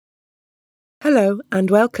Hello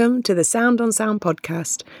and welcome to the Sound on Sound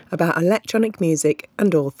podcast about electronic music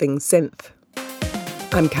and all things synth.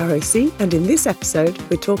 I'm Caro C, and in this episode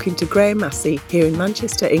we're talking to Graham Massey here in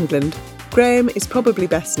Manchester, England. Graham is probably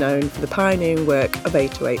best known for the pioneering work of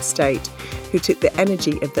 808 State, who took the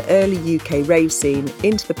energy of the early UK rave scene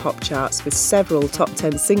into the pop charts with several top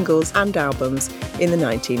 10 singles and albums in the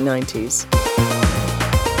 1990s.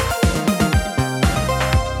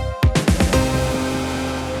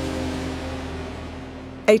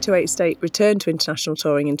 .808 State returned to international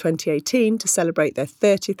touring in 2018 to celebrate their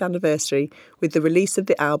 30th anniversary with the release of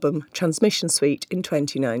the album Transmission Suite in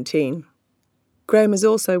 2019. Graham has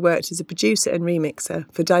also worked as a producer and remixer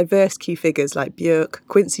for diverse key figures like Björk,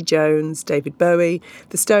 Quincy Jones, David Bowie,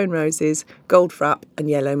 The Stone Roses, Goldfrapp and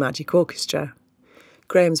Yellow Magic Orchestra.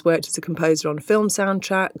 Graham's worked as a composer on film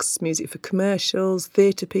soundtracks, music for commercials,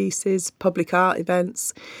 theatre pieces, public art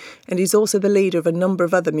events, and he's also the leader of a number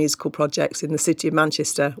of other musical projects in the city of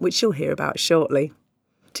Manchester, which you'll hear about shortly.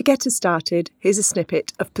 To get us started, here's a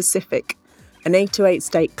snippet of Pacific, an 808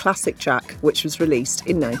 State classic track which was released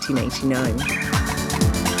in 1989.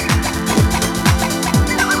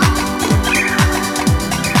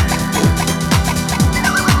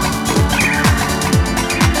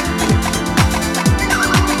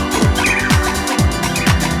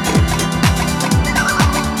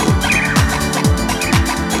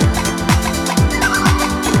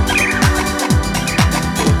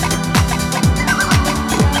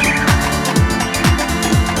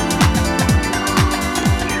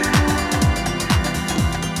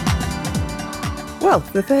 Well,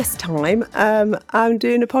 for the first time, I'm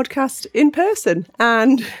doing a podcast in person,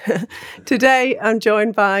 and today I'm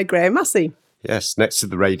joined by Graham Massey. Yes, next to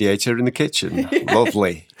the radiator in the kitchen. Yeah.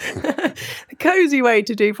 Lovely. A cosy way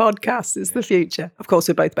to do podcasts is the future. Of course,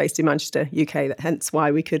 we're both based in Manchester, UK, hence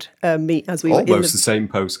why we could meet as we were in almost the same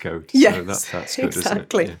postcode. Yes, so that's good,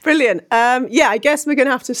 exactly. Isn't it? Yeah. Brilliant. I guess we're going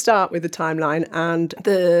to have to start with the timeline and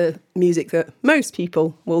the music that most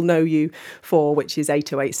people will know you for, which is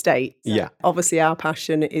 808 State. Yeah. Obviously, our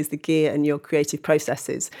passion is the gear and your creative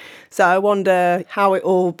processes. So I wonder how it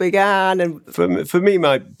all began. And For me,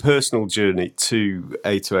 my personal journey to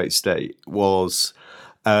 808 State was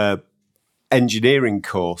engineering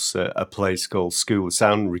course at a place called School of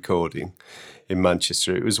Sound Recording in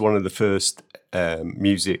Manchester. It was one of the first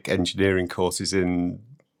music engineering courses in,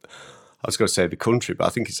 I was going to say the country, but I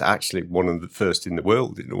think it's actually one of the first in the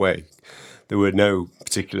world in a way. There were no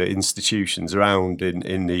particular institutions around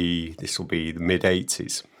in this will be the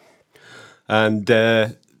mid-80s. And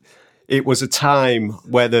it was a time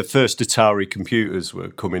where the first Atari computers were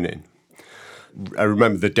coming in. I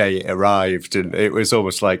remember the day it arrived, and it was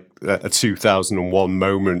almost like a 2001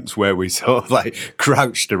 moment where we sort of like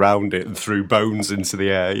crouched around it and threw bones into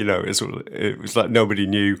the air. You know, it was like nobody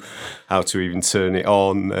knew how to even turn it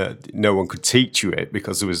on. No one could teach you it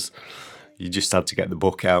because you just had to get the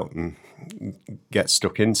book out and get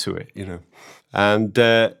stuck into it, you know. And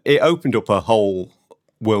it opened up a whole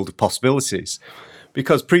world of possibilities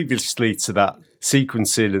because previously to that,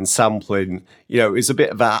 sequencing and sampling, you know, is a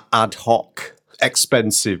bit of an ad hoc,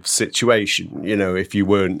 expensive situation, you know, if you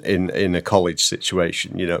weren't in a college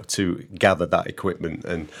situation, you know, to gather that equipment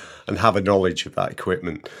and have a knowledge of that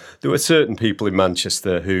equipment. There were certain people in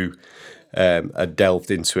Manchester who had delved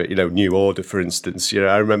into it, you know, New Order, for instance. You know,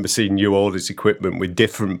 I remember seeing New Order's equipment with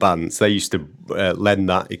different bands. They used to lend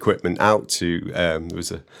that equipment out to, there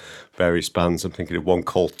was various bands, I'm thinking of one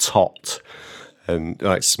called Tot, and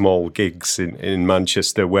like small gigs in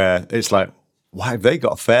Manchester where it's like, why have they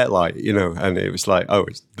got a Fairlight, you know? And it was like,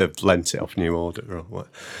 they've lent it off New Order or what.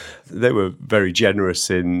 They were very generous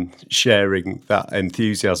in sharing that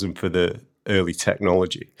enthusiasm for the early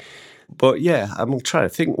technology. But yeah, I'm trying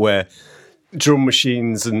to think where drum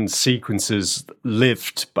machines and sequencers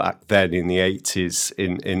lived back then in the 80s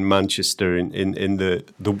in Manchester, in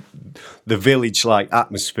the village-like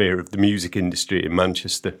atmosphere of the music industry in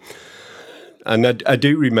Manchester. And I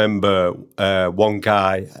do remember one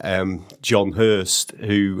guy, John Hurst,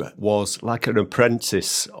 who was like an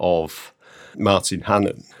apprentice of Martin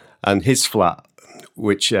Hannon. And his flat,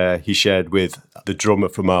 which he shared with the drummer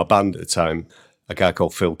from our band at the time, a guy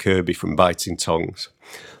called Phil Kirby from Biting Tongues.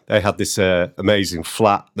 They had this amazing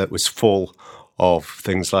flat that was full of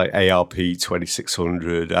things like ARP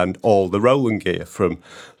 2600 and all the Roland gear from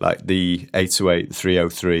like the 808, the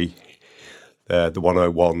 303, the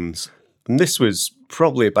 101s. And this was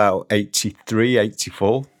probably about 83,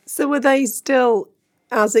 84. So were they still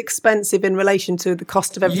as expensive in relation to the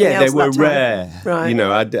cost of everything else? Yeah, they were rare. Right. You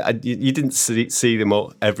know, you didn't see them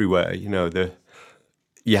all everywhere. You know,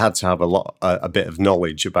 you had to have a bit of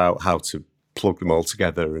knowledge about how to plug them all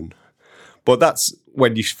together and But that's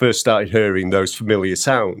when you first started hearing those familiar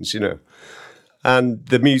sounds, And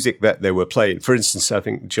the music that they were playing, for instance, I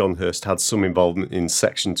think John Hurst had some involvement in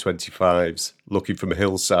Section 25's Looking from a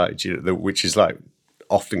Hillside, which is like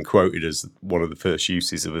often quoted as one of the first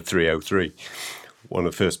uses of a 303, one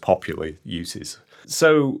of the first popular uses.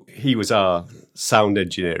 So he was our sound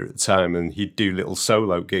engineer at the time, and he'd do little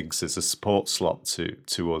solo gigs as a support slot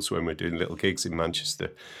to us when we were doing little gigs in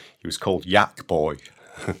Manchester. He was called Yak Boy.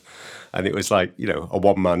 And it was like, a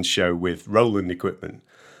one-man show with Roland equipment.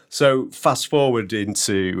 So fast forward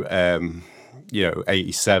into,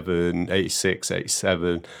 87, 86,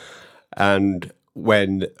 87. And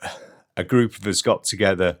when a group of us got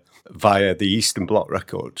together via the Eastern Bloc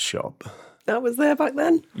record shop. That was there back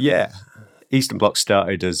then? Yeah. Eastern Bloc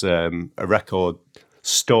started as a record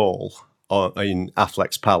stall in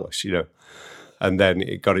Affleck's Palace, and then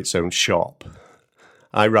it got its own shop.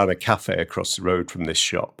 I ran a cafe across the road from this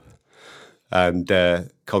shop. And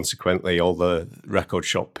consequently, all the record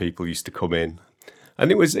shop people used to come in,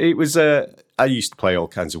 and it was. I used to play all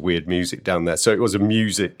kinds of weird music down there, so it was a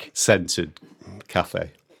music-centered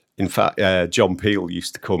cafe. In fact, John Peel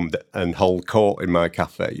used to come and hold court in my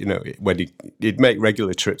cafe. When he'd make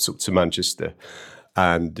regular trips up to Manchester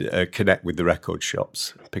and connect with the record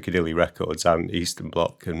shops, Piccadilly Records and Eastern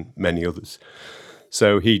Bloc and many others.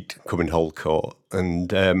 So he'd come and hold court, and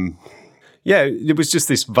there was just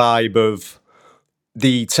this vibe of.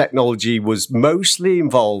 The technology was mostly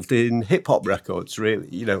involved in hip-hop records,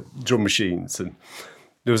 really, drum machines. And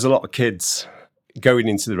there was a lot of kids going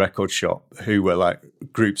into the record shop who were like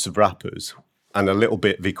groups of rappers and a little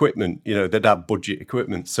bit of equipment. They'd have budget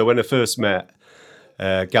equipment. So when I first met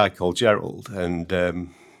a guy called Gerald and the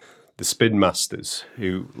Spin Masters,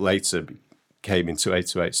 who later came into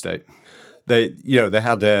 808 State, they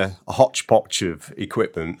had a hodgepodge of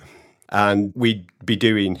equipment. And we'd be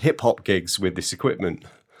doing hip-hop gigs with this equipment.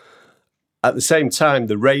 At the same time,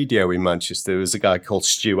 the radio in Manchester, there was a guy called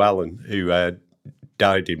Stu Allen, who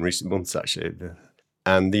died in recent months, actually.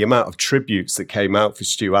 And the amount of tributes that came out for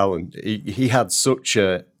Stu Allen, he had such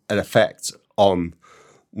an effect on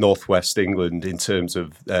Northwest England in terms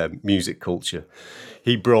of music culture.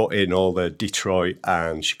 He brought in all the Detroit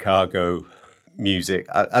and Chicago music.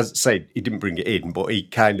 As I say, he didn't bring it in, but he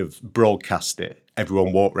kind of broadcast it.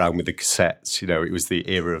 Everyone walked around with the cassettes. It was the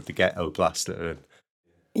era of the ghetto blaster.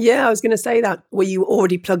 Yeah, I was going to say that. Were you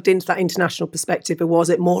already plugged into that international perspective, or was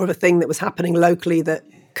it more of a thing that was happening locally that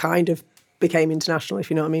kind of became international, if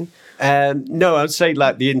you know what I mean? No, I'd say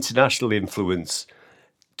like the international influence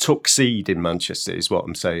took seed in Manchester, is what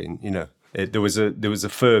I'm saying. There was a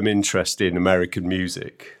firm interest in American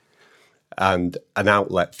music and an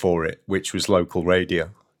outlet for it, which was local radio,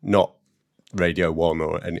 not Radio 1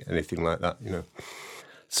 or anything like that,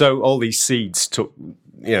 So all these seeds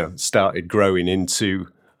started growing into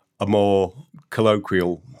a more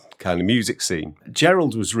colloquial kind of music scene.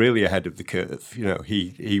 Gerald was really ahead of the curve.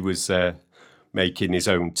 He was making his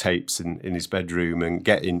own tapes in his bedroom and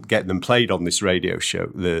getting them played on this radio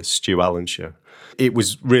show, the Stu Allen Show. It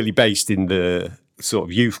was really based in the sort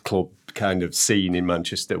of youth club kind of scene in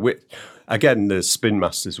Manchester, which, again, the Spin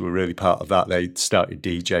Masters were really part of that. They started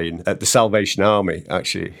DJing at the Salvation Army,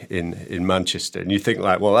 actually, in Manchester. And you think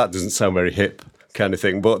like, well, that doesn't sound very hip kind of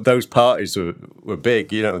thing. But those parties were big,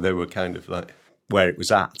 they were kind of like where it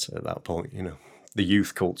was at that point, The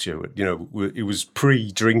youth culture, it was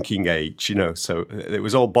pre-drinking age, so it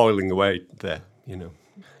was all boiling away there,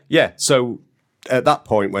 Yeah, so at that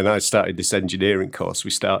point, when I started this engineering course, we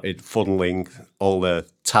started funneling all the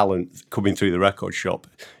talent coming through the record shop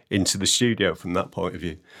into the studio from that point of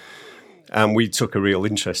view. And we took a real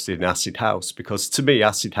interest in acid house because, to me,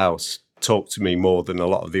 acid house talked to me more than a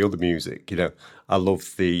lot of the other music. I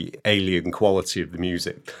loved the alien quality of the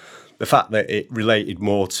music. The fact that it related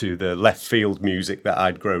more to the left field music that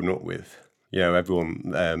I'd grown up with.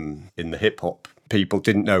 Everyone in the hip hop people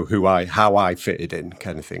didn't know how I fitted in,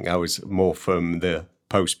 kind of thing. I was more from the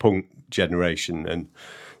post-punk generation and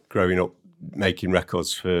growing up making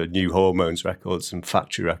records for New Hormones records and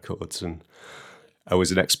Factory records, and I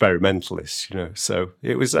was an experimentalist, So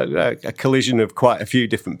it was a collision of quite a few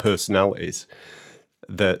different personalities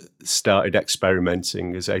that started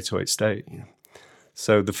experimenting as 808 State.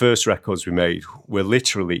 So the first records we made were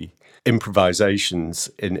literally improvisations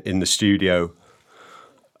in the studio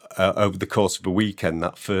over the course of a weekend.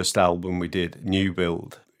 That first album we did, New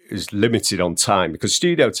Build, is limited on time because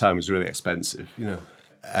studio time was really expensive,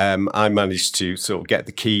 I managed to sort of get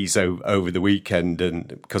the keys over the weekend, and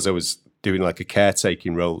because I was doing like a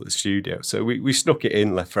caretaking role at the studio, so we snuck it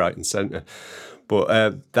in left, right, and centre. But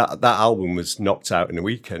that album was knocked out in a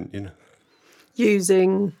weekend,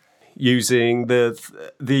 Using using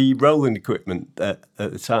the Roland equipment at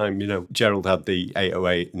the time. You know, Gerald had the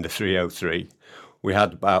 808 and the 303. We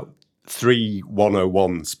had about 3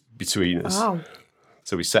 101s between us. Wow.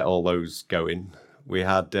 So we set all those going. We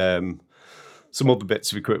had some other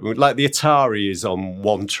bits of equipment, like the Atari is on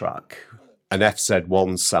one track, an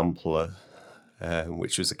FZ1 sampler,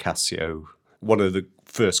 which was a Casio, one of the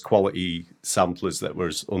first quality samplers that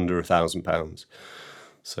was under £1,000.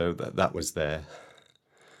 So that was there.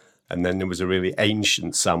 And then there was a really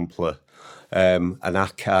ancient sampler, an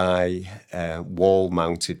Akai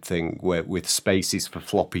wall-mounted thing with spaces for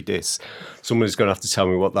floppy disks. Someone's going to have to tell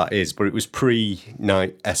me what that is, but it was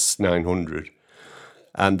pre-S900.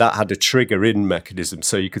 And that had a trigger-in mechanism,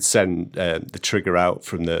 so you could send the trigger out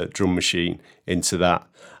from the drum machine into that,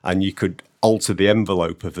 and you could alter the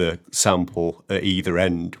envelope of the sample at either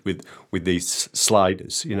end with these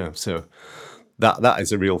sliders, you know. So that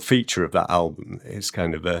is a real feature of that album. It's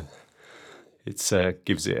kind of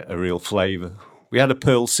gives it a real flavour. We had a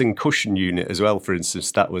Pearl Syncussion unit as well, for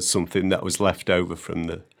instance. That was something that was left over from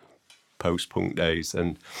the post-punk days,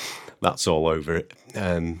 and that's all over it.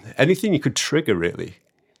 Anything you could trigger, really.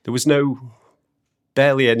 There was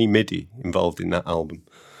barely any MIDI involved in that album.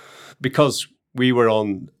 Because we were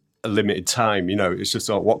on a limited time, you know, it's just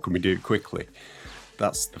like, what can we do quickly?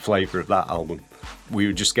 That's the flavour of that album. We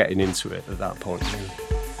were just getting into it at that point.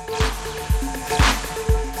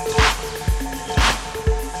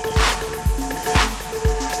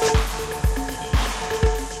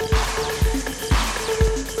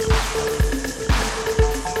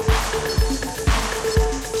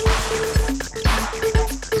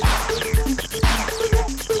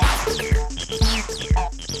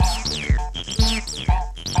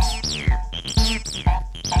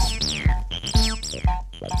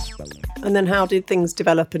 And then how did things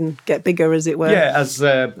develop and get bigger, as it were? Yeah, as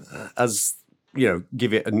you know,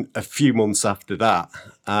 give it a few months after that,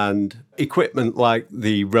 and equipment like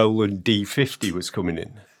the Roland D50 was coming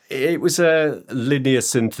in. It was a linear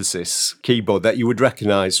synthesis keyboard that you would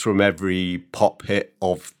recognise from every pop hit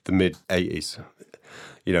of the mid-'80s.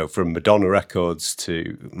 You know, from Madonna records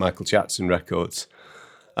to Michael Jackson records.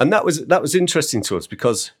 And that was interesting to us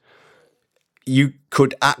because you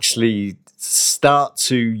could actually start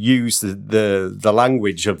to use the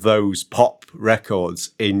language of those pop records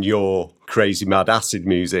in your crazy mad acid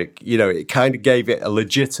music. You know, it kind of gave it a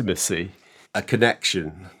legitimacy, a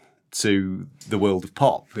connection to the world of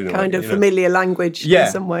pop. You know, kind of familiar language in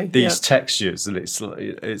some way. These textures, and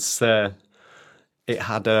it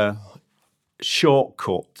had a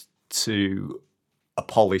shortcut to a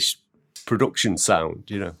polished production sound.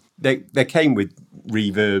 You know, they came with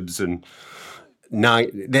reverbs and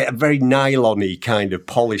they're a very nylon-y kind of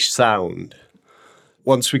polished sound.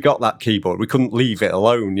 Once we got that keyboard, we couldn't leave it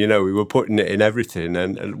alone. You know, we were putting it in everything.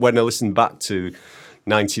 And when I listened back to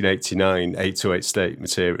 1989 808 State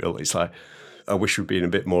material, it's like, I wish we'd been a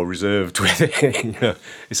bit more reserved with it. You know,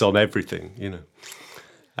 it's on everything, you know.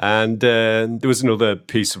 And there was another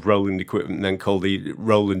piece of Roland equipment then called the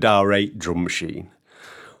Roland R8 drum machine,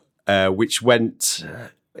 which went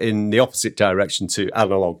in the opposite direction to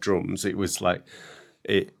analog drums. It was like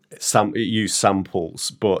it used samples,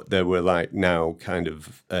 but they were like now kind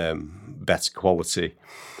of better quality,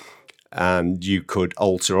 and you could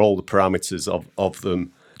alter all the parameters of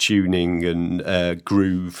them, tuning and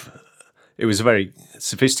groove. It was a very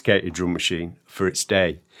sophisticated drum machine for its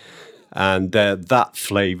day, and that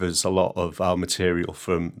flavours a lot of our material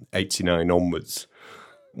from '89 onwards.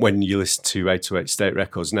 When you listen to 808 State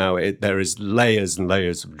records now, there is layers and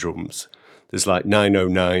layers of drums. There's like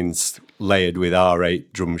 909s layered with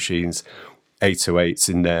R8 drum machines, 808s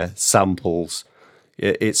in there, samples.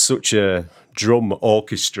 It's such a drum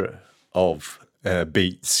orchestra of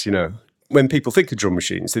beats, you know. When people think of drum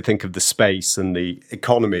machines, they think of the space and the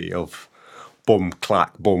economy of bum,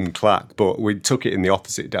 clack, but we took it in the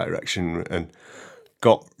opposite direction and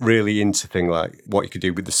got really into things like what you could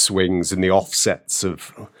do with the swings and the offsets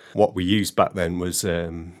of what we used back then was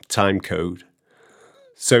time code.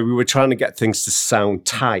 So we were trying to get things to sound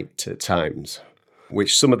tight at times,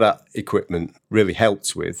 which some of that equipment really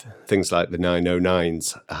helped with. Things like the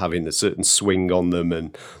 909s having a certain swing on them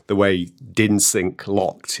and the way DIN sync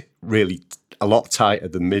locked really a lot tighter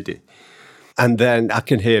than MIDI. And then I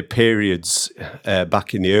can hear periods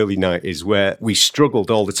back in the early 90s where we struggled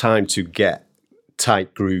all the time to get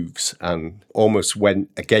tight grooves and almost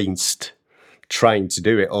went against trying to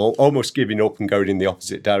do it, or almost giving up and going in the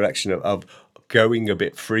opposite direction of going a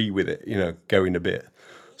bit free with it, you know, going a bit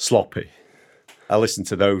sloppy. I listen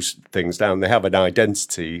to those things now, and they have an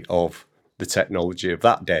identity of the technology of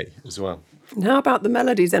that day as well. And how about the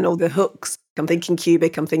melodies and all the hooks? I'm thinking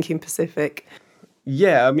Cubic, I'm thinking Pacific.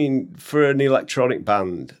 Yeah, I mean, for an electronic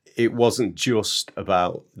band, it wasn't just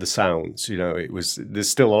about the sounds, there's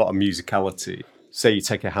still a lot of musicality. Say you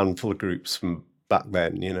take a handful of groups from back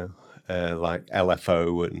then, like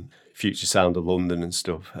LFO and Future Sound of London and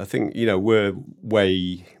stuff. I think, we're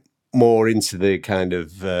way more into the kind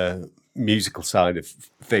of musical side of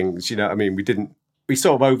things, I mean, we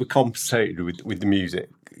sort of overcompensated with the music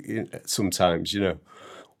sometimes,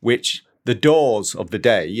 which the Doors of the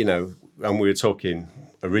day, and we were talking,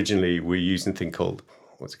 originally we were using a thing called,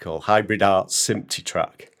 Hybrid Arts Simpty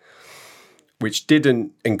Track, which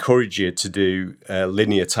didn't encourage you to do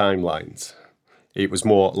linear timelines. It was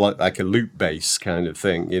more like a loop-based kind of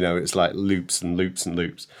thing, it's like loops and loops and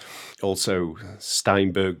loops. Also,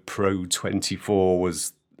 Steinberg Pro 24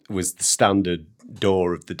 was the standard DAW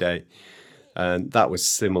of the day, and that was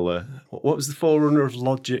similar. What was the forerunner of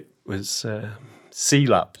Logic? Was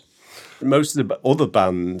C-Lab. Most of the other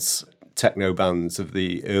bands, techno bands of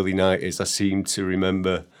the early 90s, I seem to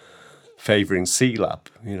remember favouring C-Lab,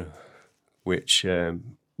 which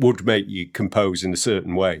would make you compose in a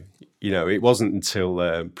certain way. It wasn't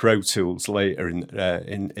until Pro Tools later in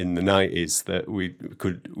the 90s that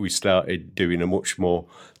we started doing a much more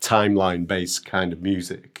timeline-based kind of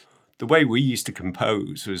music. The way we used to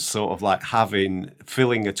compose was sort of like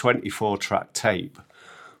filling a 24-track tape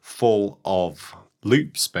full of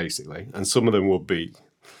loops, basically, and some of them would be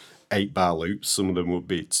 8-bar loops, some of them would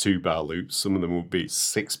be 2-bar loops, some of them would be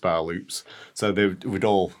 6-bar loops. So they would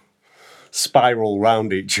all spiral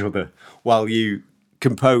round each other while you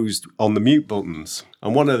composed on the mute buttons.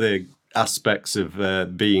 And one of the aspects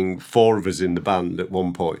of being 4 of us in the band at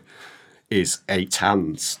one point is 8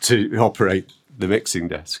 hands to operate the mixing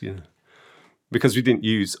desk, because we didn't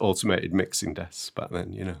use automated mixing desks back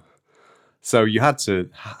then, So you had to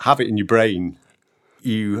have it in your brain.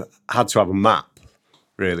 You had to have a map,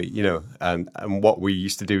 really, and what we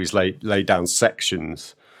used to do is lay down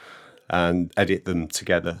sections and edit them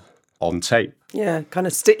together on tape. Yeah, kind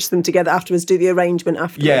of stitch them together afterwards, do the arrangement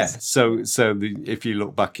afterwards. Yeah, so if you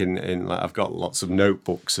look back in like, I've got lots of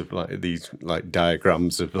notebooks of like these like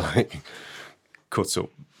diagrams of like cut up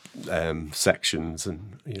sections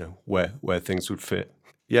and where things would fit.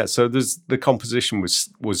 Yeah, so the composition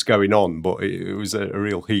was going on, but it was a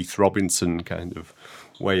real Heath Robinson kind of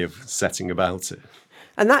way of setting about it.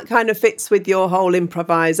 And that kind of fits with your whole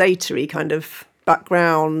improvisatory kind of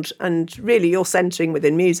background, and really you're centering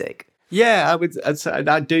within music. Yeah, I'd say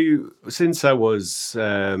I do. Since I was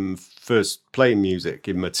first playing music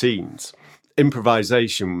in my teens,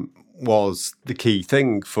 improvisation was the key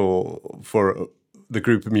thing for the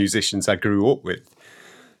group of musicians I grew up with.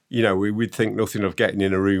 We'd think nothing of getting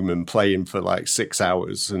in a room and playing for like 6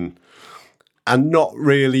 hours and not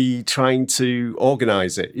really trying to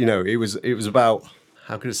organise it. It was about,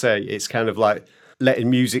 how can I say, it's kind of like letting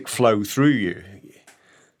music flow through you.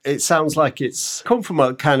 It sounds like it's come from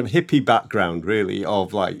a kind of hippie background, really,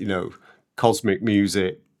 of like, cosmic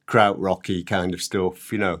music, krautrocky kind of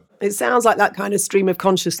stuff, It sounds like that kind of stream of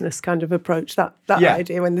consciousness kind of approach, that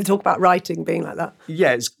idea when they talk about writing being like that.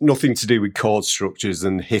 Yeah, it's nothing to do with chord structures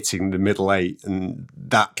and hitting the middle 8 and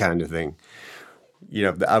that kind of thing.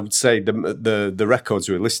 I would say the records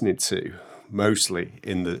we were listening to, mostly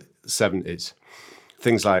in the 70s,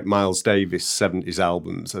 things like Miles Davis' 70s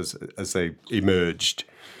albums as they emerged,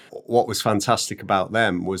 what was fantastic about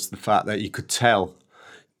them was the fact that you could tell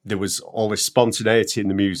there was all this spontaneity in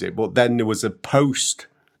the music, but then there was a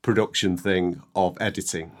post-production thing of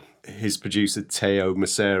editing. His producer, Teo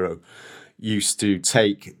Macero, used to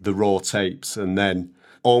take the raw tapes and then,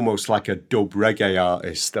 almost like a dub reggae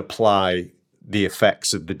artist, apply the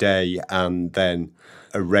effects of the day and then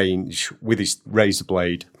arrange with his razor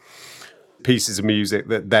blade pieces of music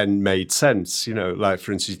that then made sense. Like,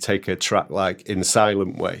 for instance, you take a track like In a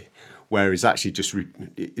Silent Way, where it's actually just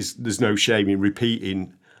there's no shame in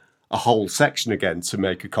repeating a whole section again to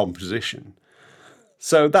make a composition.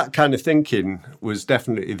 So that kind of thinking was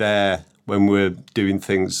definitely there when we're doing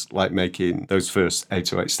things like making those first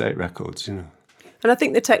 808 State records, And I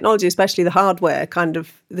think the technology, especially the hardware, kind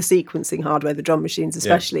of the sequencing hardware, the drum machines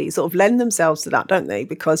especially, sort of lend themselves to that, don't they?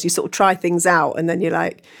 Because you sort of try things out and then you're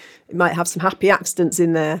like, it might have some happy accidents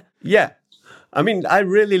in there. Yeah. I mean, I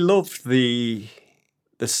really loved the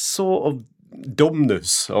sort of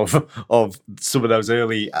dumbness of some of those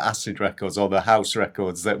early acid records or the house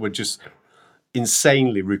records that were just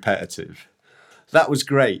insanely repetitive. That was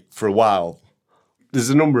great for a while. There's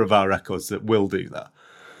a number of our records that will do that.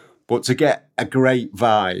 But to get a great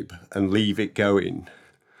vibe and leave it going,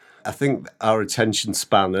 I think our attention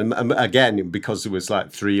span, and again, because there was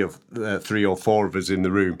like three or four of us in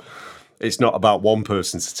the room, it's not about one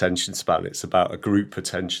person's attention span, it's about a group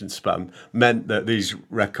attention span, meant that these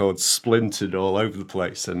records splintered all over the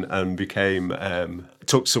place and became,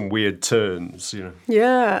 took some weird turns, you know.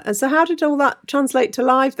 Yeah. And so how did all that translate to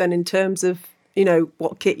live then, in terms of, you know,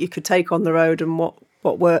 what kit you could take on the road and what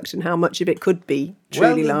worked and how much of it could be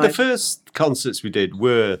truly live? The first concerts we did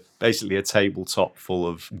were basically a tabletop full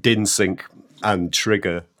of DIN sync and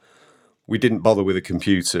trigger. We didn't bother with a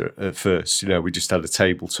computer at first, you know, we just had a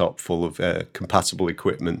tabletop full of compatible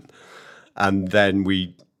equipment. And then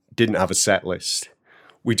we didn't have a set list.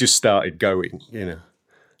 We just started going, you know.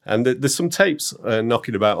 And there's some tapes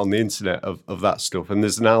knocking about on the internet of that stuff. And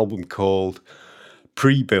there's an album called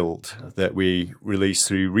Pre-Build that we released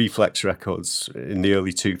through Reflex Records in the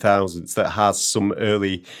early 2000s that has some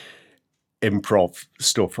early improv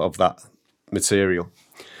stuff of that material.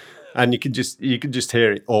 And you can just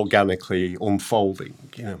hear it organically unfolding,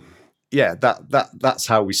 you know. Yeah, that's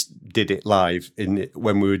how we did it live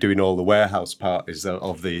when we were doing all the warehouse parties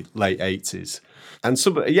of the late 80s. And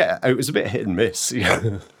it was a bit hit and miss.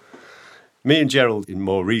 Yeah. Me and Gerald in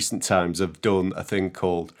more recent times have done a thing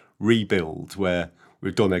called Rebuild, where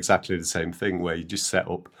we've done exactly the same thing, where you just set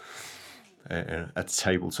up a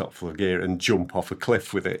tabletop full of gear and jump off a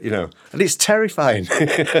cliff with it, you know. And it's terrifying.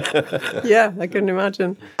 Yeah, I can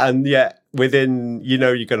imagine. And yet within, you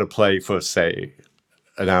know, you're going to play for, say,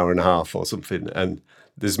 an hour and a half or something, and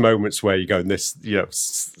there's moments where you go in this, you know,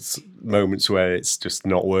 moments where it's just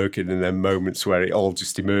not working, and then moments where it all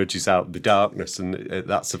just emerges out of the darkness, and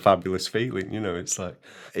that's a fabulous feeling, you know. It's like,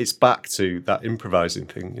 it's back to that improvising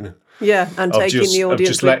thing, you know. Yeah, and taking the audience of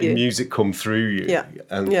just letting music come through you,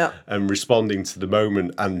 yeah. and responding to the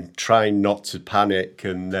moment and trying not to panic,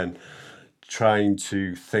 and then trying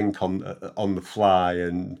to think on the fly,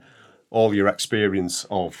 and all your experience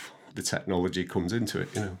of the technology comes into it,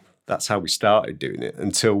 you know. That's how we started doing it,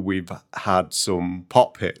 until we've had some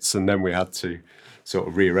pop hits, and then we had to sort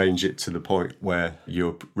of rearrange it to the point where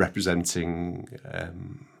you're representing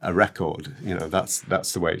a record. You know, that's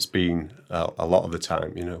the way it's been a lot of the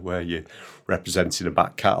time, you know, where you're representing a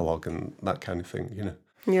back catalogue and that kind of thing, you know.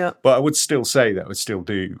 Yeah. But I would still say that I would still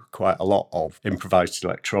do quite a lot of improvised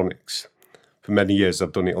electronics. For many years,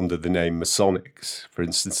 I've done it under the name Masonics. For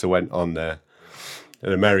instance, I went on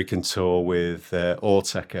an American tour with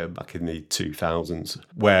Autechre back in the 2000s,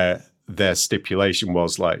 where their stipulation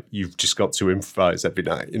was like, you've just got to improvise every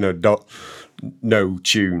night, you know, no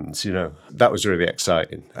tunes, you know. That was really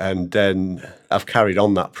exciting. And then I've carried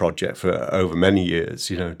on that project for over many years,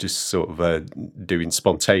 you know, just sort of doing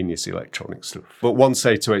spontaneous electronic stuff. But once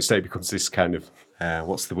 808 State becomes this kind of,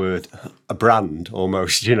 a brand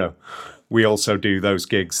almost, you know, we also do those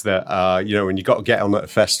gigs that are, you know, when you've got to get on at a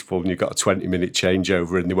festival and you've got a 20-minute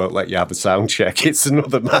changeover and they won't let you have a sound check, it's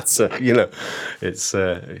another matter, you know. It's,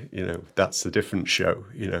 you know, that's a different show,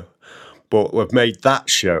 you know. But we've made that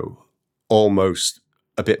show almost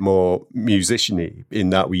a bit more musician-y,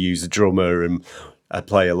 in that we use a drummer, and I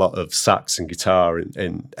play a lot of sax and guitar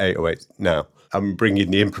in 808 now. I'm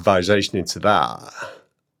bringing the improvisation into that,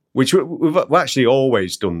 which we've actually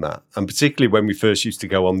always done that. And particularly when we first used to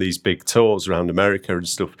go on these big tours around America and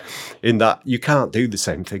stuff, in that you can't do the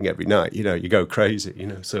same thing every night, you know, you go crazy, you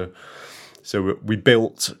know. So we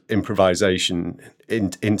built improvisation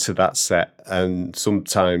into that set, and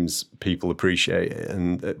sometimes people appreciate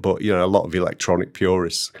it. But, you know, a lot of electronic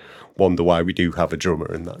purists wonder why we do have a drummer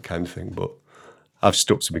and that kind of thing. But I've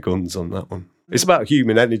stuck to my guns on that one. It's about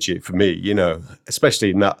human energy for me, you know, especially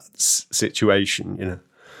in that situation, you know.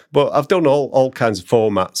 But I've done all kinds of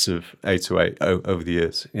formats of 808 over the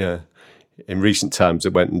years, yeah. In recent times, I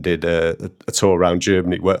went and did a tour around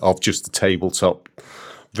Germany of just a tabletop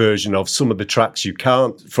version of some of the tracks you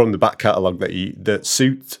can't from the back catalogue that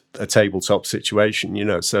suit a tabletop situation, you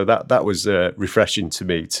know. So that was refreshing to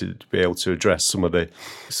me, to be able to address some of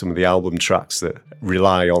the album tracks that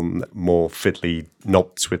rely on more fiddly,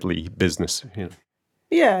 knob twiddly business, you know.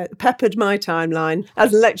 Yeah, peppered my timeline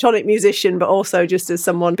as an electronic musician, but also just as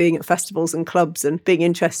someone being at festivals and clubs and being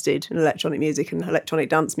interested in electronic music and electronic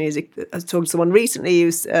dance music. I was talking to someone recently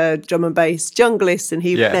who's a drum and bass junglist, and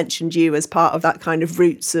he mentioned you as part of that kind of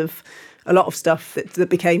roots of a lot of stuff that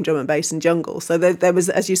became drum and bass and jungle. So there was,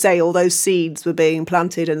 as you say, all those seeds were being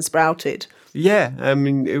planted and sprouted. Yeah, I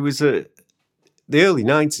mean, it was the early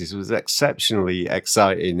 90s was exceptionally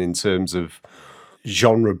exciting in terms of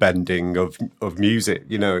genre bending of music.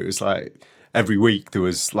 You know, it was like every week there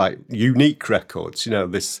was like unique records, you know,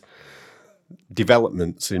 this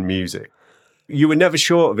developments in music. You were never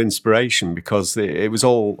short of inspiration, because it was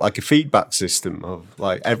all like a feedback system of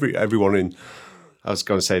like everyone in, I was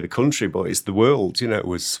going to say the country, but it's the world, you know, it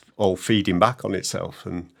was all feeding back on itself.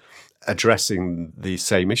 And addressing the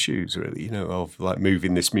same issues, really, of like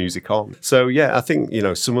moving this music on. So yeah, I think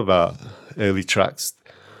some of our early tracks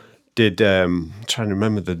did. Trying to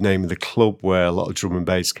remember the name of the club where a lot of drum and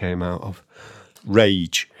bass came out of.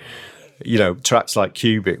 Rage. Tracks like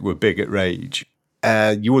Cubic were big at Rage.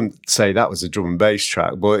 You wouldn't say that was a drum and bass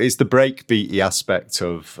track, but it's the breakbeaty aspect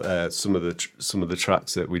of some of the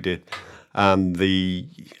tracks that we did. And I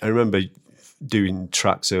remember doing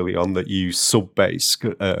tracks early on that use sub bass.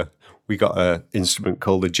 We got an instrument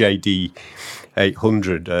called a JD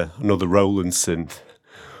 800, another Roland synth,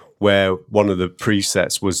 where one of the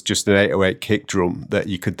presets was just an 808 kick drum that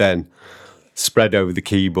you could then spread over the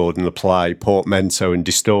keyboard and apply portmanteau and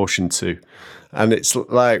distortion to. And it's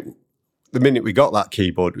like the minute we got that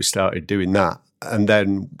keyboard, we started doing that. And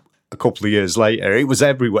then a couple of years later, it was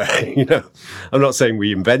everywhere. I'm not saying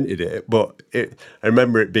we invented it, but I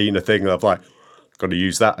remember it being a thing of like, got to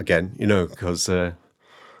use that again, because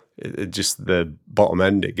it just the bottom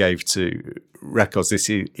end it gave to records. This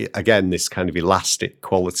kind of elastic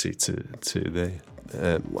quality to the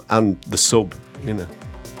and the sub,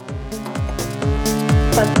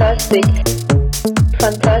 Fantastic,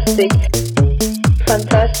 fantastic,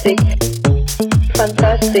 fantastic,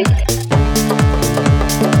 fantastic.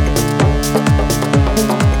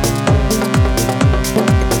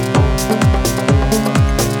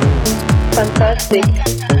 Fantastic,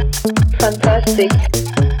 fantastic,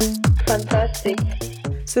 fantastic.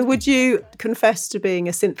 So would you confess to being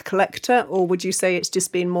a synth collector, or would you say it's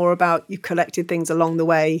just been more about you've collected things along the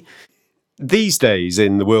way? These days,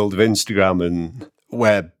 in the world of Instagram and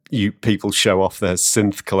where people show off their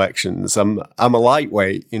synth collections, I'm a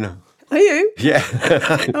lightweight, Are you? Yeah.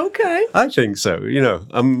 Okay. I think so.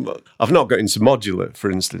 I've not got into modular, for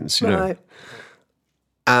instance, Right.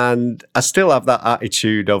 And I still have that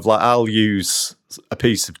attitude of like, I'll use a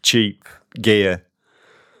piece of cheap gear.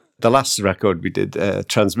 The last record we did,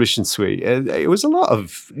 Transmission Suite, it was a lot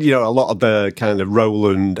of the kind of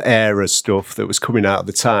Roland era stuff that was coming out at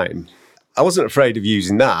the time. I wasn't afraid of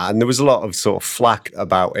using that, and there was a lot of sort of flack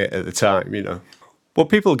about it at the time, But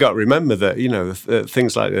people got to remember that,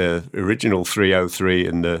 things like the original 303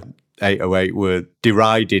 and the 808 were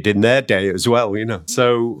derided in their day as well,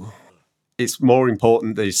 So it's more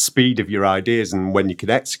important the speed of your ideas and when you can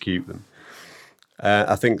execute them.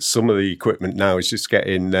 I think some of the equipment now is just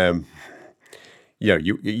getting,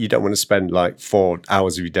 you don't want to spend like 4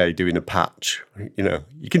 hours of your day doing a patch.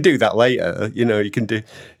 You can do that later.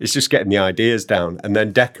 It's just getting the ideas down and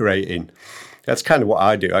then decorating. That's kind of what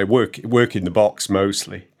I do. I work in the box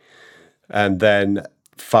mostly, and then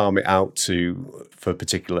farm it out for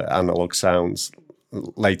particular analog sounds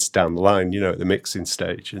later down the line. At the mixing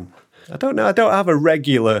stage. And I don't know. I don't have a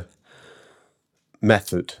regular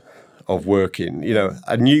method of working,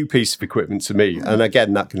 a new piece of equipment to me. And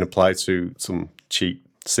again, that can apply to some cheap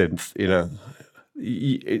synth,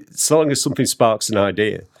 as long as something sparks an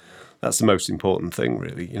idea, that's the most important thing,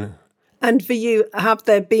 really, And for you, have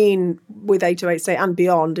there been, with 808 State and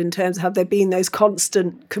beyond, in terms of have there been those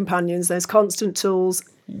constant companions, those constant tools?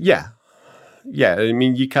 Yeah. I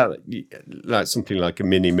mean, you can't, like something like a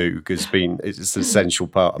Mini Moog it's an essential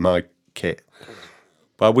part of my kit.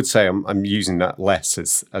 But I would say I'm using that less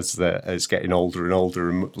as it's getting older and older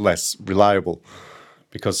and less reliable,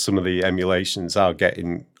 because some of the emulations are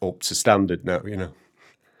getting up to standard now,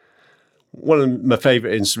 One of my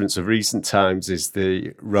favourite instruments of recent times is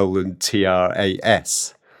the Roland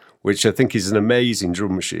TR-8S, which I think is an amazing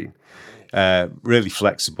drum machine. Really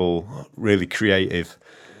flexible, really creative.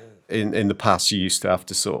 In the past, you used to have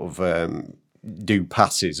to sort of do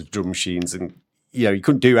passes of drum machines, and you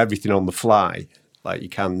couldn't do everything on the fly like you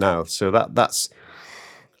can now. So that's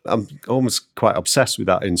I'm almost quite obsessed with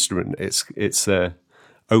that instrument. It's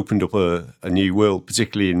opened up a new world,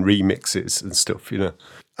 particularly in remixes and stuff,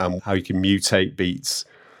 and how you can mutate beats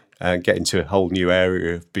and get into a whole new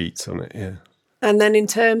area of beats on it. Yeah. And then in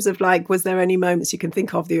terms of was there any moments you can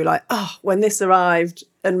think of that you were like, oh, when this arrived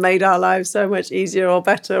and made our lives so much easier or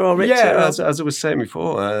better or richer? Yeah, as I was saying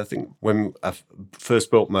before, I think when I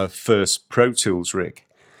first built my first Pro Tools rig,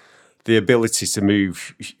 the ability to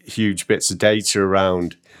move huge bits of data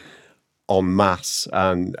around en masse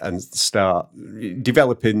and start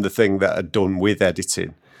developing the thing that I'd done with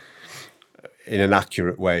editing in an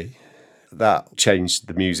accurate way, that changed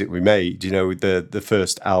the music we made. The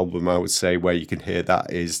first album, I would say, where you can hear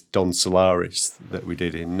that is Don Solaris that we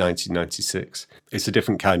did in 1996. It's a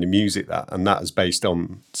different kind of music, and that is based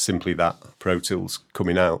on simply that Pro Tools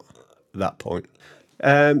coming out at that point.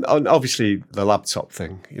 And obviously, the laptop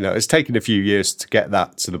thing. It's taken a few years to get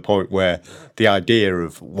that to the point where the idea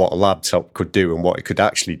of what a laptop could do and what it could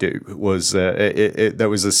actually do was there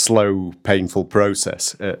was a slow, painful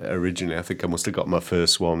process originally. I think I must have got my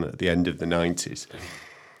first one at the end of the 90s.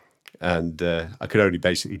 And I could only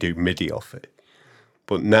basically do MIDI off it.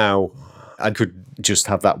 But now I could just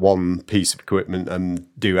have that one piece of equipment and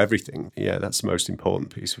do everything. Yeah, that's the most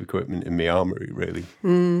important piece of equipment in my armoury, really.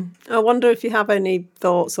 I wonder if you have any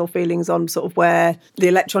thoughts or feelings on sort of where the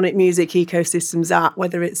electronic music ecosystem's at,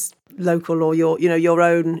 whether it's local or your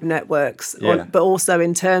own networks, but also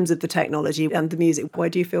in terms of the technology and the music. Where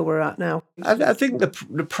do you feel we're at now? I think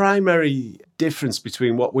the primary difference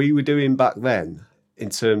between what we were doing back then in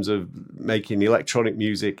terms of making electronic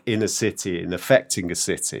music in a city and affecting a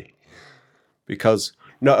city, because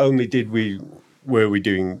not only were we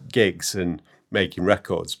doing gigs and making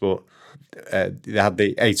records, but they had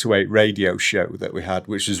the 808 radio show that we had,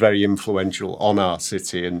 which was very influential on our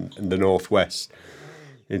city and the Northwest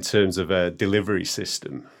in terms of a delivery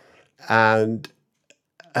system. And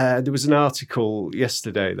there was an article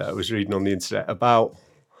yesterday that I was reading on the internet about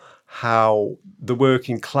how the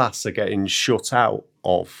working class are getting shut out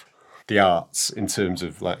of the arts in terms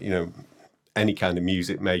of any kind of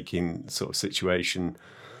music making sort of situation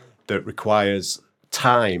that requires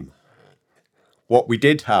time. What we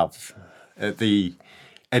did have at the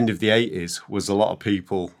end of the 80s was a lot of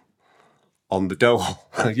people on the dole.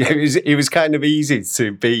 It was kind of easy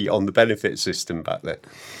to be on the benefit system back then.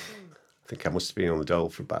 I think I must have been on the dole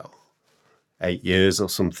for about 8 years or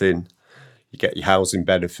something. You get your housing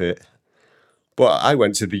benefit. But I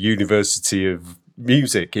went to the University of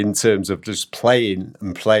Music in terms of just playing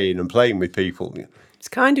with people. It's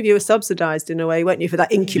kind of, you were subsidised in a way, weren't you, for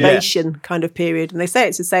that incubation kind of period. And they say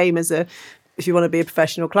it's the same as if you want to be a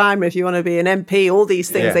professional climber, if you want to be an MP, all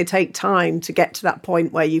these things, they take time to get to that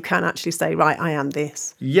point where you can actually say, right, I am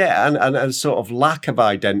this. Yeah, and a sort of lack of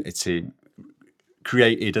identity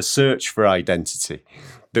created a search for identity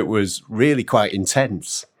that was really quite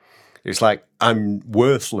intense. It's like, I'm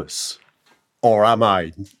worthless, or am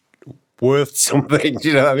I worth something? Do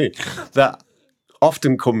you know what I mean? That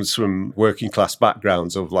often comes from working class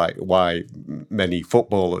backgrounds of why many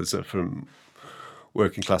footballers are from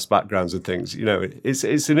working class backgrounds and things.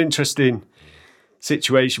 It's an interesting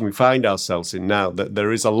situation we find ourselves in now, that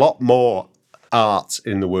there is a lot more art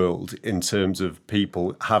in the world in terms of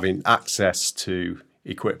people having access to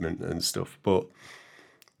equipment and stuff, but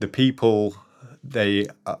the people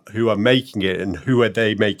who are making it and who are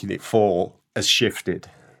they making it for has shifted.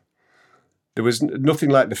 There was nothing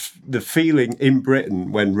like the feeling in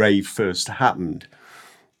Britain when rave first happened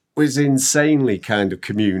was insanely kind of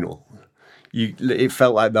communal. It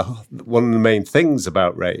felt like one of the main things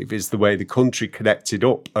about rave is the way the country connected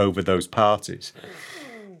up over those parties.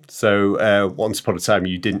 So once upon a time,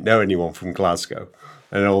 you didn't know anyone from Glasgow,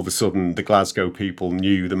 and all of a sudden the Glasgow people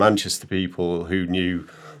knew the Manchester people who knew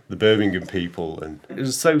the Birmingham people, and it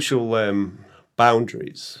was social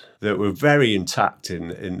boundaries that were very intact in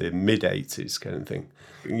the mid-80s kind of thing.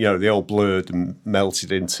 They all blurred and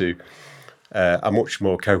melted into a much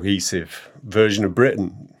more cohesive version of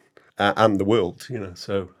Britain and the world,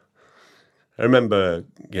 So I remember,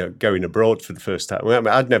 going abroad for the first time.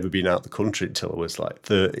 I'd never been out of the country until I was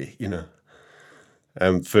 30,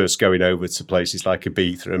 and first going over to places like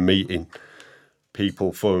Ibiza and meeting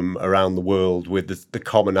people from around the world with the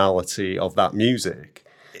commonality of that music.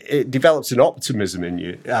 It develops an optimism in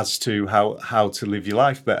you as to how to live your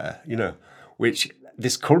life better, which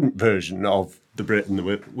this current version of the Britain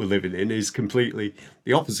that we're living in is completely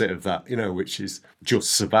the opposite of that, which is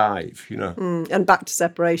just survive, And back to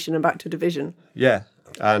separation and back to division. Yeah,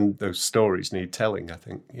 and those stories need telling, I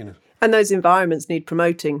think, And those environments need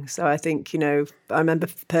promoting. So I think, I remember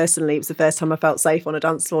personally, it was the first time I felt safe on a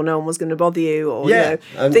dance floor. No one was going to bother you, or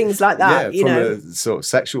things like that. Yeah, from a sort of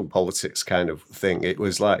sexual politics kind of thing, it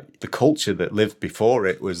was like the culture that lived before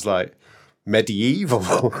it was like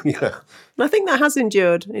medieval. And I think that has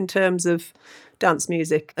endured in terms of dance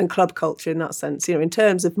music and club culture in that sense. In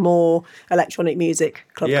terms of more electronic music,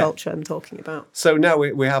 club culture I'm talking about. So now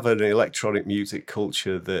we have an electronic music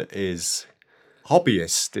culture that is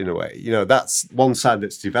hobbyist in a way. That's one side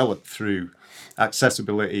that's developed through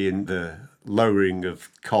accessibility and the lowering of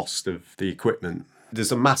cost of the equipment.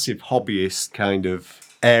 There's a massive hobbyist kind of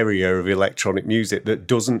area of electronic music that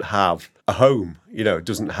doesn't have a home,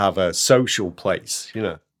 doesn't have a social place,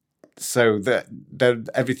 So that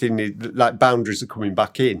everything like boundaries are coming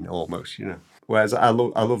back in almost, Whereas I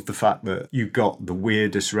love the fact that you've got the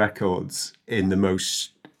weirdest records in the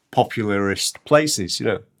most popularist places,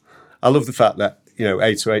 I love the fact that,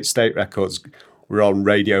 808 State Records were on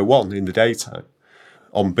Radio 1 in the daytime,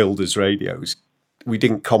 on builders' radios. We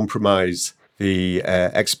didn't compromise the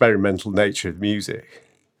experimental nature of music.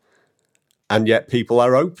 And yet people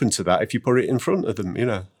are open to that if you put it in front of them, you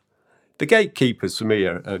know. The gatekeepers for me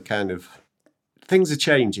are kind of... Things are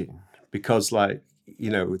changing because, like,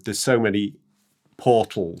 you know, there's so many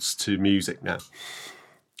portals to music now.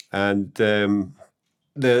 And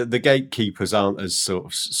the gatekeepers aren't as sort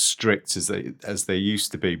of strict as they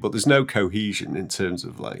used to be, but there's no cohesion in terms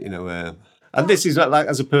of, like, you know... and this is like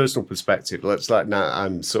as a personal perspective. It's like now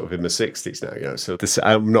I'm sort of in my 60s now, you know, so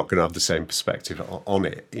I'm not going to have the same perspective on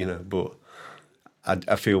it, you know, but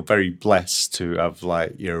I feel very blessed to have,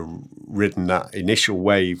 like, you know, ridden that initial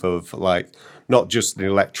wave of, like, not just the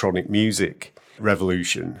electronic music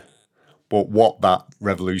revolution, but what that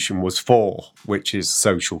revolution was for, which is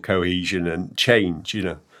social cohesion and change, you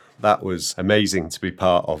know. That was amazing to be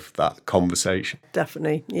part of that conversation.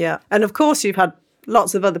 Definitely, yeah. And of course you've had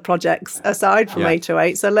lots of other projects aside from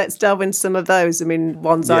 808, so let's delve into some of those. I mean,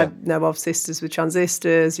 ones I know of, Sisters with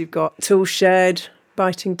Transistors, you've got Toolshed,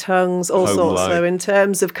 Biting Tongues, all Home sorts. Life. So in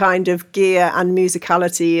terms of kind of gear and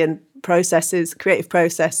musicality and processes, creative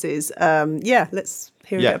processes, let's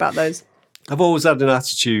hear a bit about those. I've always had an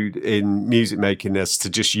attitude in music making as to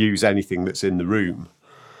just use anything that's in the room.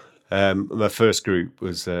 My first group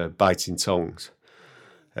was Biting Tongues,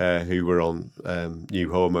 who were on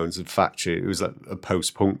New Hormones and Factory. It was like a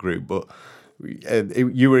post-punk group, but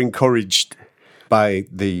you were encouraged by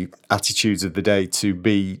the attitudes of the day to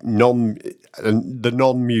be the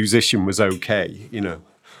non-musician was okay, you know.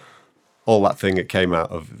 All that thing that came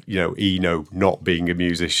out of, you know, Eno not being a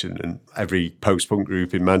musician, and every post-punk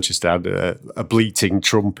group in Manchester had a bleating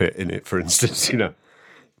trumpet in it, for instance, you know.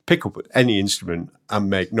 Pick up any instrument and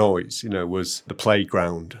make noise, you know, was the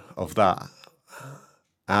playground of that.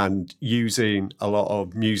 And using a lot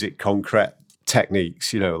of music concrete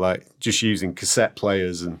techniques, you know, like just using cassette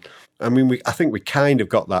players. And I mean, I think we kind of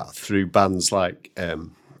got that through bands like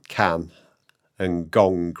Can and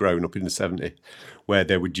Gong growing up in the 70s, where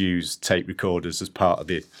they would use tape recorders as part of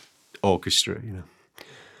the orchestra, you know.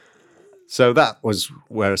 So that was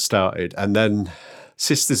where I started. And then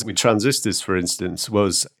Sisters with Transistors, for instance, it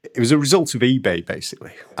was a result of eBay,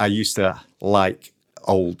 basically. I used to like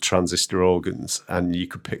old transistor organs, and you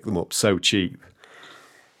could pick them up so cheap.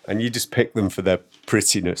 And you just pick them for their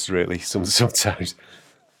prettiness, really, sometimes.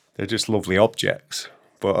 They're just lovely objects.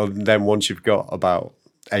 But then once you've got about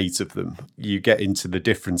 8 of them, you get into the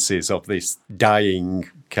differences of this dying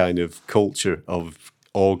kind of culture of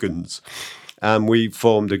organs. And we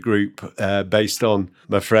formed a group based on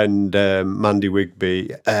my friend Mandy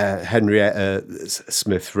Wigby, Henrietta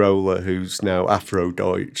Smith-Roller, who's now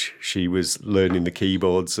Afro-Deutsch. She was learning the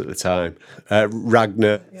keyboards at the time.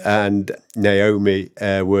 Ragnar and Naomi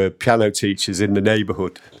were piano teachers in the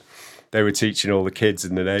neighbourhood. They were teaching all the kids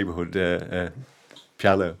in the neighbourhood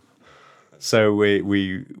piano. So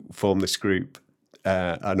we formed this group,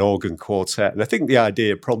 an organ quartet. And I think the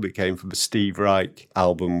idea probably came from the Steve Reich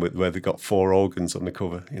album where they got 4 organs on the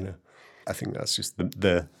cover, you know. I think that's just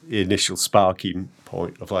the initial sparking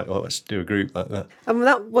point of, like, let's do a group like that. And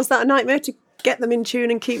was that a nightmare to get them in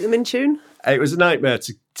tune and keep them in tune? It was a nightmare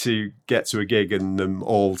to get to a gig and them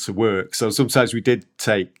all to work. So sometimes we did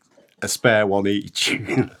take a spare one each.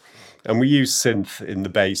 And we used synth in the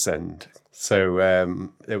bass end. So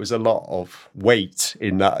there was a lot of weight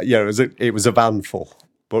in that. You know, it was a van full.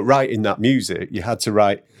 But writing that music, you had to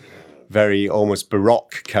write very almost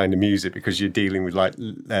Baroque kind of music, because you're dealing with, like,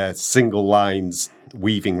 single lines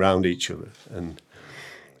weaving round each other. And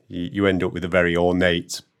you end up with a very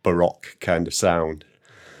ornate Baroque kind of sound.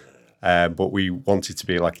 But we wanted to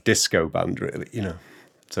be like a disco band, really, you know.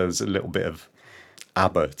 So there's a little bit of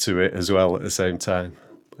ABBA to it as well at the same time.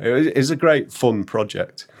 It was a great fun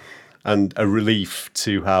project. And a relief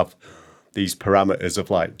to have these parameters of,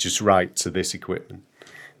 like, just write to this equipment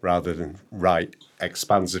rather than write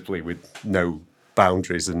expansively with no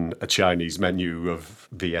boundaries and a Chinese menu of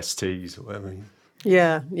VSTs or whatever.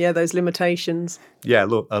 Yeah, those limitations. Yeah,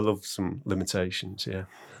 look, I love some limitations, yeah.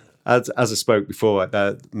 As I spoke before,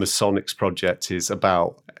 the Masonics project is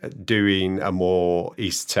about doing a more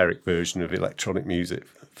esoteric version of electronic music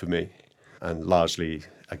for me, and largely,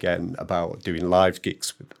 again, about doing live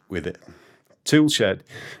gigs with it. Toolshed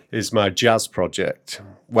is my jazz project.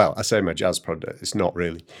 Well, I say my jazz project, it's not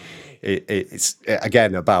really. It's,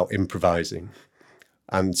 again, about improvising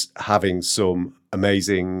and having some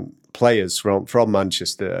amazing players from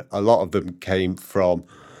Manchester. A lot of them came from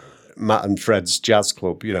Matt and Fred's jazz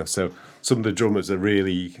club, you know, so some of the drummers are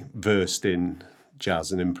really versed in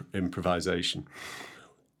jazz and improvisation.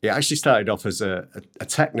 It actually started off as a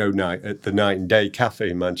techno night at the Night and Day Cafe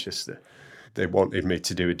in Manchester. They wanted me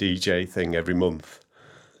to do a DJ thing every month.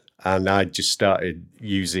 And I just started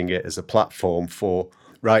using it as a platform for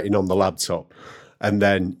writing on the laptop and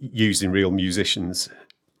then using real musicians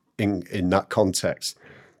in that context.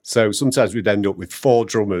 So sometimes we'd end up with 4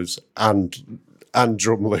 drummers and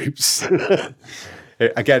drum loops.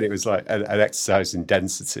 Again, it was like an exercise in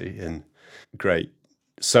density and great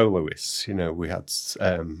soloists. You know, we had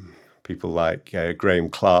people like Graham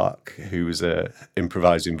Clark, who was a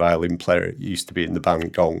improvising violin player. He used to be in the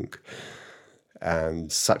band Gong.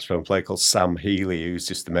 And saxophone player called Sam Healy, who's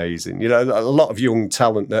just amazing. You know, a lot of young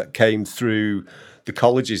talent that came through the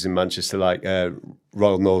colleges in Manchester, like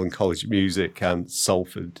Royal Northern College of Music and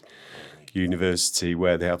Salford University,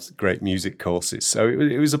 where they have great music courses. So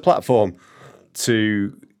it was a platform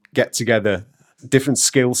to get together different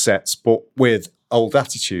skill sets, but with old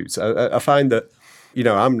attitudes. I find that, you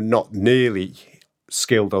know, I'm not nearly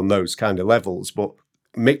skilled on those kind of levels, but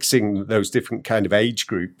mixing those different kind of age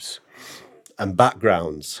groups and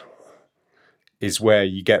backgrounds is where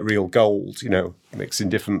you get real gold, you know, mixing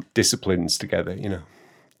different disciplines together, you know.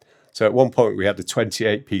 So at one point we had a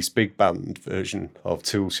 28-piece big band version of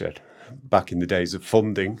Toolshed back in the days of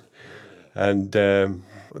funding. And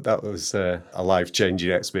that was a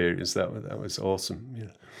life-changing experience. That was awesome, you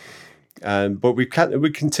know. But we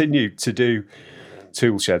continue to do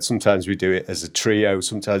Toolshed. Sometimes we do it as a trio.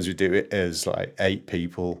 Sometimes we do it as like 8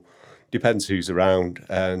 people. Depends who's around.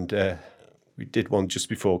 And we did one just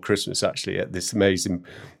before Christmas, actually, at this amazing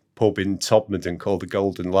pub in Todmorden called the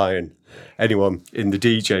Golden Lion. Anyone in the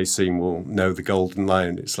DJ scene will know the Golden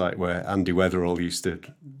Lion. It's like where Andy Weatherall used to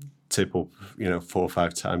tip up, you know, 4 or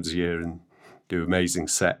 5 times a year and do amazing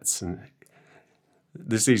sets. And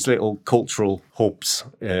there's these little cultural hubs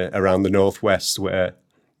around the Northwest where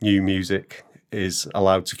new music is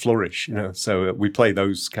allowed to flourish, you know. So we play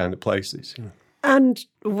those kind of places, you know. And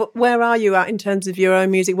where are you at in terms of your own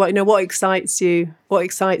music? What excites you? What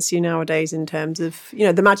excites you nowadays in terms of, you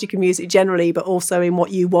know, the magic of music generally, but also in what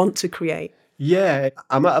you want to create? Yeah,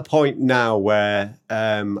 I'm at a point now where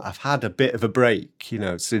I've had a bit of a break, you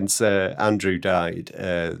know, since Andrew died,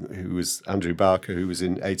 who was Andrew Barker, who was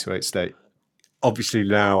in 808 State. Obviously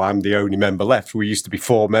now I'm the only member left. We used to be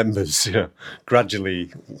 4 members, you know, gradually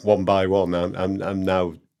one by one. I'm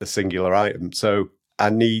now a singular item. So I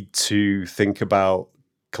need to think about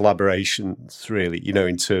collaborations, really, you know,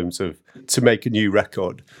 in terms of to make a new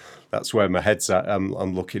record. That's where my head's at.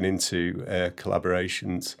 I'm looking into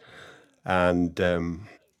collaborations and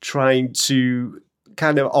trying to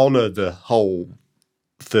kind of honour the whole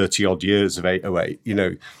 30-odd years of 808. You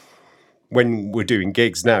know, when we're doing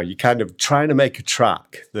gigs now, you kind of trying to make a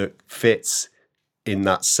track that fits in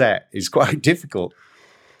that set is quite difficult.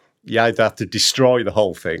 You either have to destroy the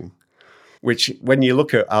whole thing, which when you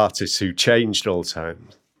look at artists who changed all the time,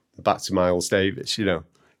 back to Miles Davis, you know,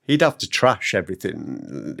 he'd have to trash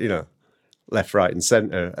everything, you know, left, right and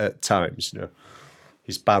centre at times, you know.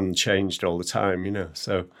 His band changed all the time, you know.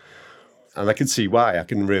 So, and I can see why. I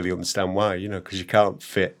can really understand why, you know, because you can't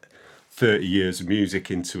fit 30 years of music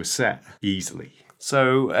into a set easily.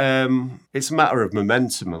 So it's a matter of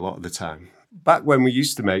momentum a lot of the time. Back when we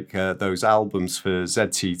used to make those albums for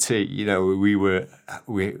ZTT, you know,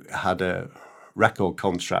 we had a record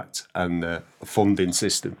contract and a funding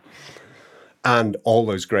system and all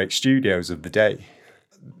those great studios of the day.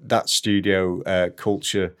 That studio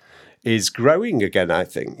culture is growing again, I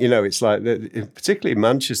think. You know, it's like, particularly in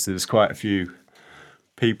Manchester, there's quite a few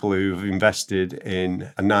people who've invested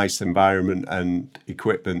in a nice environment and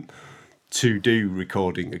equipment to do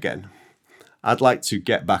recording again. I'd like to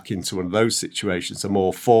get back into one of those situations, a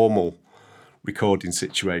more formal recording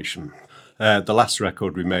situation. The last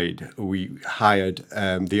record we made, we hired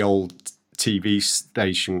the old TV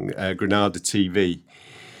station, Granada TV,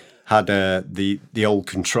 had the old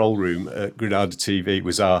control room at Granada TV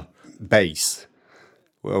was our base,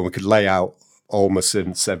 where we could lay out all my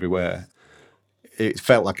synths everywhere. It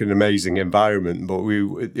felt like an amazing environment, but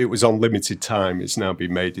it was on limited time. It's now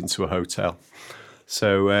been made into a hotel.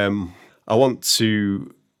 So I want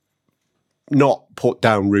to not put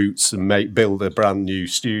down roots and build a brand new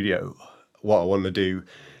studio. What I want to do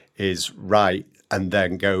is write and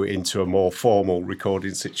then go into a more formal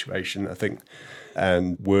recording situation, I think,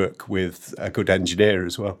 and work with a good engineer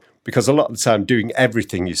as well. Because a lot of the time doing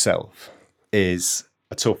everything yourself is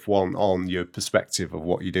a tough one on your perspective of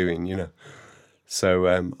what you're doing, you know. So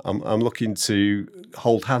I'm looking to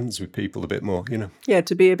hold hands with people a bit more, you know. Yeah,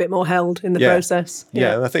 to be a bit more held in the process.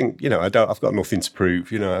 Yeah, and I think, you know, I've got nothing to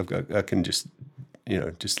prove, you know. I can just,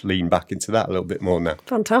 just lean back into that a little bit more now.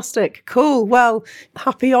 Fantastic. Cool. Well,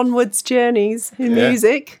 happy onwards journeys in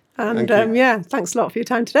music. And thanks a lot for your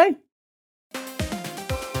time today.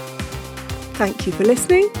 Thank you for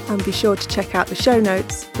listening, and be sure to check out the show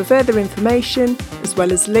notes for further information, as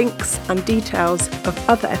well as links and details of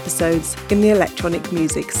other episodes in the electronic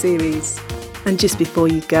music series. And just before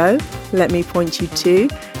you go, let me point you to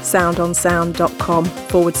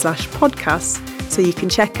soundonsound.com/podcasts so you can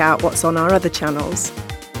check out what's on our other channels.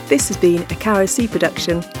 This has been a Caro C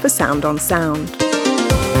production for Sound on Sound.